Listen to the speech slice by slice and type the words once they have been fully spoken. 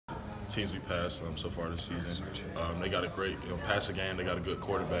teams we passed so far this season. They got a great passing game. They got a good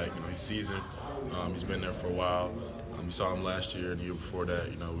quarterback. He's seasoned. He's been there for a while. We saw him last year and the year before that.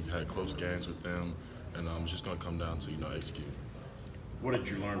 We've had close games with them, and it's just going to come down to execute. What did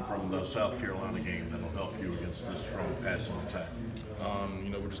you learn from the South Carolina game that will help you against this strong passing attack?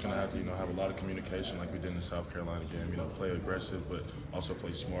 We're just going to have to have a lot of communication like we did in the South Carolina game. Play aggressive, but also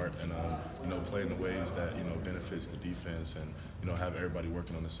play smart, and play in the ways that benefits the defense, and have everybody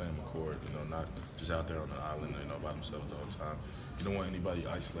working on the same accord. Not just out there on the island, by themselves the whole time. You don't want anybody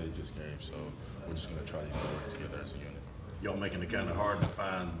isolated this game, so we're just going to try to work together as a unit. Y'all making it kind of hard to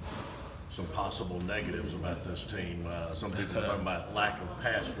find some possible negatives about this team. Some people are talking about lack of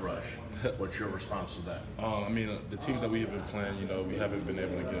pass rush. What's your response to that? The teams that we have been playing, we haven't been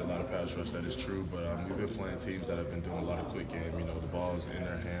able to get a lot of pass rush. That is true, but we've been playing teams that have been doing a lot of quick game. The ball's in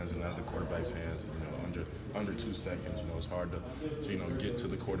their hands and out of the quarterback's hands. Under 2 seconds. It's hard to get to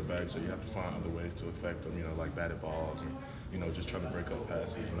the quarterback, so you have to find other ways to affect them. Like batted balls and just trying to break up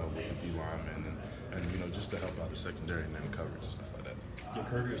passes. With the D linemen and just to help out the secondary and then coverage and stuff like that.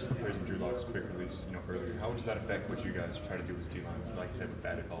 Curtis praising Drew Lock's quick release, earlier. How does that affect what you guys try to do as D-line, like you said, with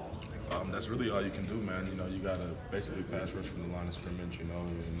batted balls? That's really all you can do, man. You got to basically pass rush from the line of scrimmage,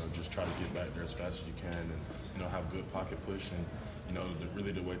 and just try to get back there as fast as you can, and have good pocket push. And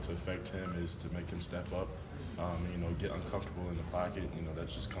really the way to affect him is to make him step up, get uncomfortable in the pocket. That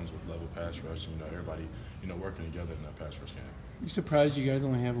just comes with level pass rush. Everybody, working together in that pass rush game. You surprised you guys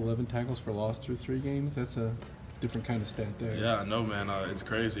only have 11 tackles for loss through 3 games? That's a different kind of stat there. Yeah, I know, man. It's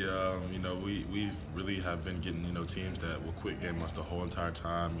crazy. We really have been getting teams that will quick game us the whole entire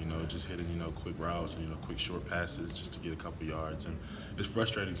time. Just hitting quick routes and quick short passes just to get a couple yards, and it's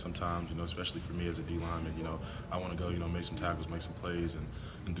frustrating sometimes. Especially for me as a D lineman. I want to go make some tackles, make some plays,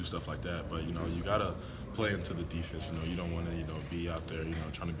 and do stuff like that. But you gotta play into the defense. You don't want to be out there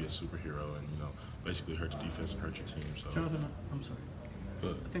trying to be a superhero and basically hurt the defense and hurt your team. So Jonathan, I'm sorry.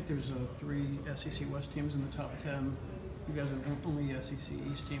 Good. I think there's 3 SEC West teams in the top 10. You guys are the only SEC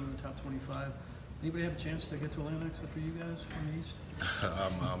East team in the top 25. Anybody have a chance to get to Atlanta except for you guys on the East?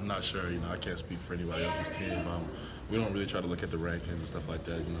 I'm not sure. I can't speak for anybody else's team. We don't really try to look at the rankings and stuff like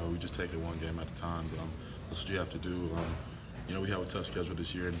that. We just take it one game at a time. But that's what you have to do. We have a tough schedule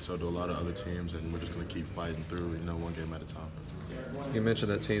this year, and so do a lot of other teams, and we're just going to keep fighting through, one game at a time. You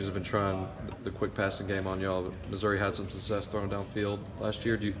mentioned that teams have been trying the quick passing game on y'all. Missouri had some success throwing downfield last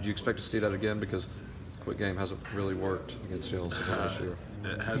year. Do you expect to see that again? Because quick game hasn't really worked against y'all this year.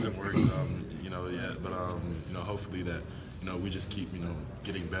 It hasn't worked, yet. But hopefully that we just keep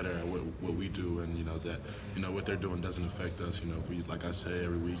getting better at what we do, and that what they're doing doesn't affect us. If we, like I say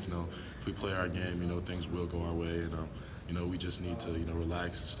every week, if we play our game, things will go our way, and we just need to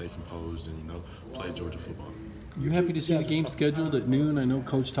relax and stay composed and play Georgia football. You happy to see the game scheduled at noon? I know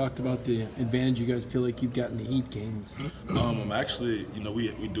Coach talked about the advantage you guys feel like you've got in the heat games. Actually,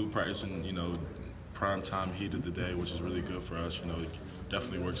 we do practice in prime time heat of the day, which is really good for us. It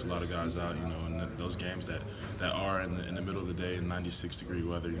definitely works a lot of guys out. And those games that are in the middle of the day in 96-degree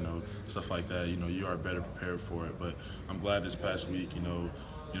weather, stuff like that. You are better prepared for it. But I'm glad this past week,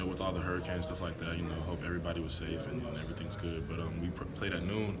 with all the hurricanes, stuff like that, hope everybody was safe and everything's good. But we played at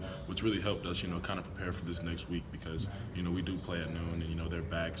noon, which really helped us, kind of prepare for this next week because, we do play at noon and, they're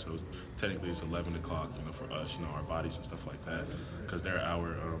back. So technically it's 11 o'clock, for us, our bodies and stuff like that because they're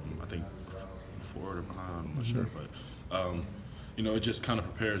hour, I think, forward or behind, I'm not sure. But, it just kind of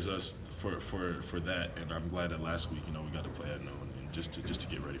prepares us for that. And I'm glad that last week, we got to play at noon and just to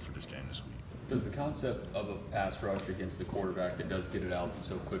get ready for this game this week. Does the concept of a pass rush against the quarterback that does get it out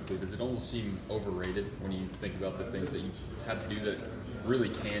so quickly, does it almost seem overrated when you think about the things that you have to do that really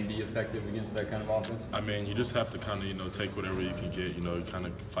can be effective against that kind of offense? You just have to kind of, take whatever you can get, kind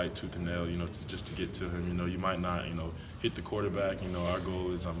of fight tooth and nail, just to get to him. You might not, hit the quarterback. Our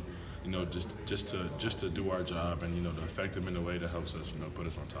goal is, just to do our job and, to affect him in a way that helps us, put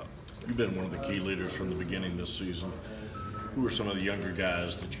us on top. You've been one of the key leaders from the beginning this season. Who are some of the younger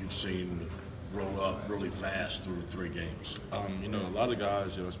guys that you've seen roll up really fast through 3 games? A lot of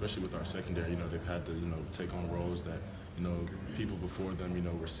guys, especially with our secondary, they've had to, take on roles that, people before them,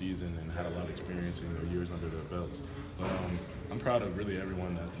 were seasoned and had a lot of experience and, years under their belts. But I'm proud of really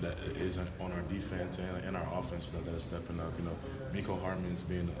everyone that is on our defense and our offense, that is stepping up. Miko Harmon's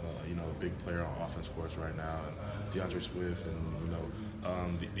being, a big player on offense for us right now, and DeAndre Swift, and,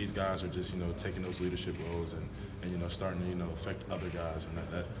 these guys are just, taking those leadership roles and starting to, affect other guys,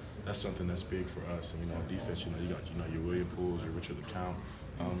 and that's something that's big for us. And on defense, you got your William Pools, your Richard LeCount.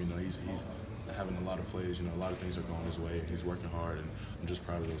 He's having a lot of plays. A lot of things are going his way, and he's working hard. And I'm just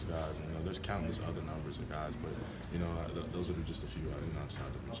proud of those guys. And there's countless other numbers of guys, but those are just a few I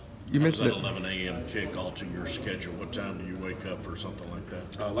decided to mention. You mentioned that it. 11 a.m. kick alter your schedule? What time do you wake up for something like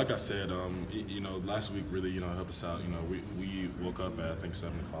that? Like I said, last week really, helped us out. We woke up at I think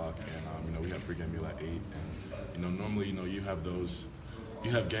 7 o'clock, and we had pregame meal at 8. And normally, you have those. You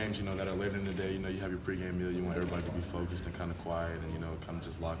have games, that are later in the day. You have your pregame meal. You want everybody to be focused and kind of quiet and kind of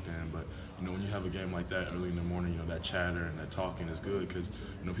just locked in. But when you have a game like that early in the morning, that chatter and that talking is good because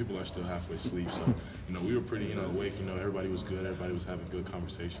people are still halfway asleep. So we were pretty awake. Everybody was good. Everybody was having good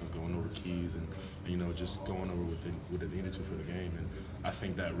conversations, going over keys and just going over what they needed to for the game. And I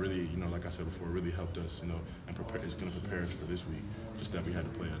think that really, like I said before, really helped us. And it's going to prepare us for this week. Just that we had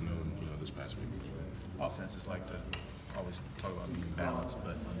to play at noon, this past week. Offenses like to always talk about being balanced,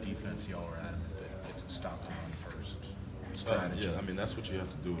 but on defense, y'all are adamant that it's a stop the run first strategy. Yeah, that's what you have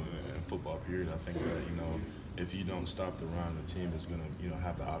to do in football. Period. I think that if you don't stop the run, the team is going to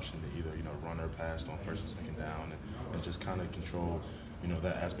have the option to either run or pass on first and second down, and just kind of control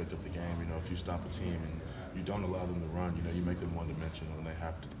that aspect of the game. If you stop a team and you don't allow them to run, you make them one-dimensional and they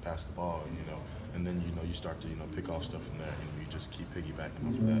have to pass the ball, and then you start to pick off stuff from there. You just keep piggybacking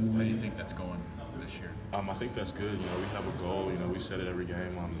off of that. How do you think that's going this year? I think that's good. We have a goal. We set it every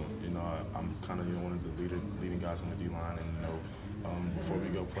game. I'm kind of one of the leading guys on the D line, and before we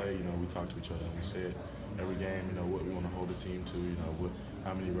go play, we talk to each other and we say it every game. What we want to hold the team to.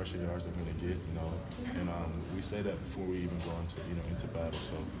 How many rushing yards they're going to get. And we say that before we even go into battle.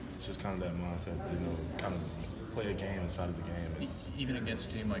 So it's just kind of that mindset. Kind of play a game inside of the game. Even against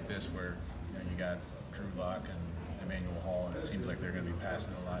a team like this, where you got Drew Lock and Emmanuel Hall, and it seems like they're going to be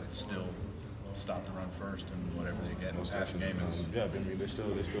passing a lot, it's still stop the run first and whatever they get in the passing game is. Yeah, they still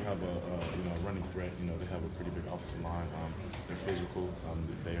have a running threat. They have a pretty big offensive line. They're physical.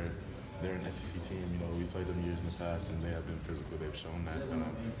 They're an SEC team. We played them years in the past, and they have been physical. They've shown that.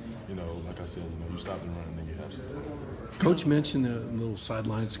 Like I said, you stop them running, then you have some fun. Coach mentioned a little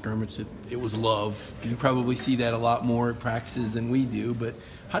sideline scrimmage that it was love. You probably see that a lot more at practices than we do, but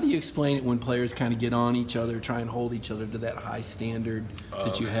how do you explain it when players kind of get on each other, try and hold each other to that high standard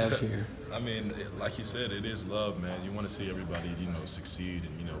that you have here? Like you said, it is love, man. You want to see everybody, succeed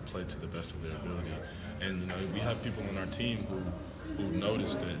and, play to the best of their ability. And, we have people on our team who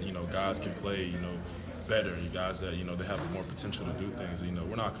notice that, guys can play, better. You guys that, they have more potential to do things.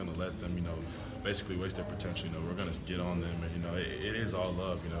 We're not going to let them, basically waste their potential. We're going to get on them, and it is all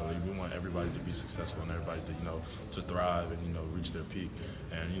love. We want everybody to be successful and everybody to thrive and reach their peak.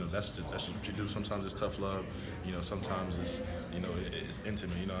 And that's what you do. Sometimes it's tough love. Sometimes it's it's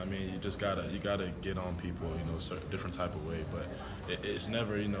intimate. You just gotta get on people. A different type of way. But it's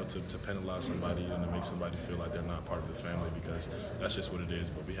never to penalize somebody and to make somebody feel like they're not part of the family, because that's just what it is.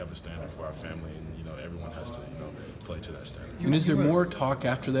 But we have a standard for our family, and everyone has to play to that standard. And is there more talk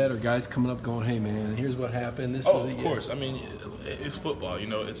after that, or guys coming up going, "Hey man, here's what happened. This is of course. It's football.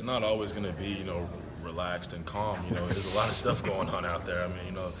 It's not always going to be relaxed and calm. There's a lot of stuff going on out there.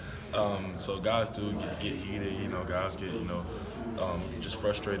 So guys do get heated. Guys get just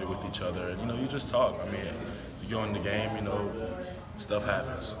frustrated with each other, and you just talk. You go in the game. Stuff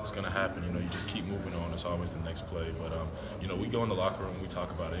happens. It's gonna happen. You just keep moving on. It's always the next play. But we go in the locker room. We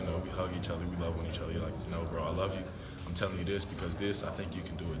talk about it. We hug each other. We love on each other. You're like, bro, I love you. I'm telling you this because I think you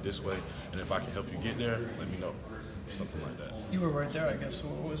can do it this way. And if I can help you get there, let me know. Something like that. You were right there, I guess. So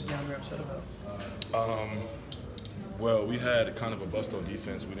what was DeAndre upset about? Well, we had kind of a bust on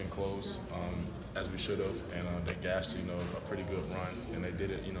defense. We didn't close as we should have, and they gashed, a pretty good run, and they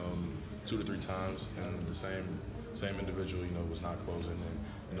did it, 2 to 3 times, and the same individual, was not closing,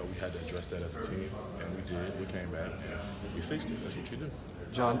 and we had to address that as a team, and we did. We came back, and we fixed it. That's what you do.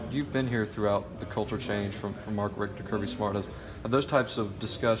 John, you've been here throughout the culture change from Mark Richter, Kirby Smart. Have those types of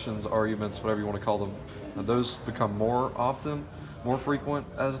discussions, arguments, whatever you want to call them, have those become more often, more frequent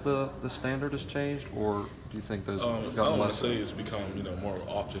as the standard has changed, or do you think those have I gotten don't want to less? say it's become more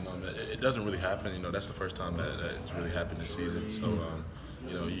often. It doesn't really happen. That's the first time that it's really happened this season. So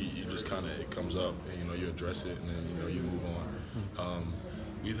you just kind of, it comes up, and you address it, and then you move on.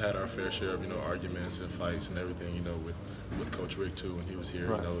 We've had our fair share of arguments and fights and everything. With Coach Rick too when he was here.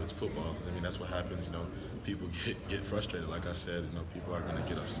 Right. It's football. That's what happens. People get frustrated. Like I said, people are going to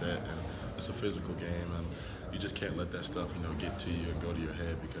get upset, and it's a physical game, and you just can't let that stuff get to you and go to your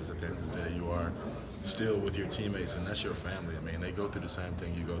head, because at the end of the day you are still with your teammates, and that's your family. They go through the same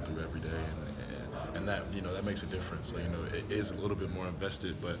thing you go through every day, and that that makes a difference. So it is a little bit more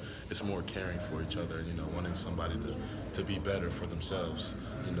invested, but it's more caring for each other, wanting somebody to be better for themselves,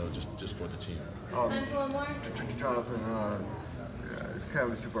 just for the team. Jonathan, it's kind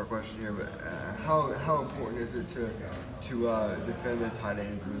of a two-part question here, but how important is it to defend the tight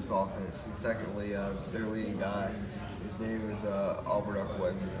ends in this offense? And secondly, their leading guy, his name is Albert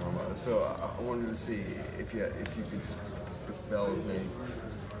Eckwood, So I wanted to see if you could spell his name.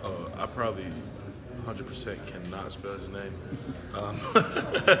 I probably 100% cannot spell his name.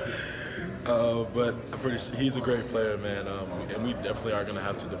 But he's a great player, man. And we definitely are going to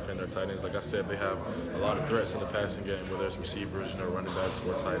have to defend our tight ends. Like I said, they have a lot of threats in the passing game, whether it's receivers, running backs,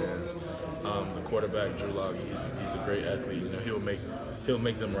 or tight ends. The quarterback, Drew Lock, he's a great athlete. He'll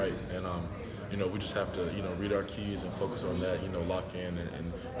make them right. And we just have to read our keys and focus on that. Lock in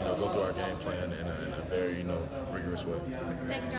and go through our game plan in a very rigorous way. Thanks,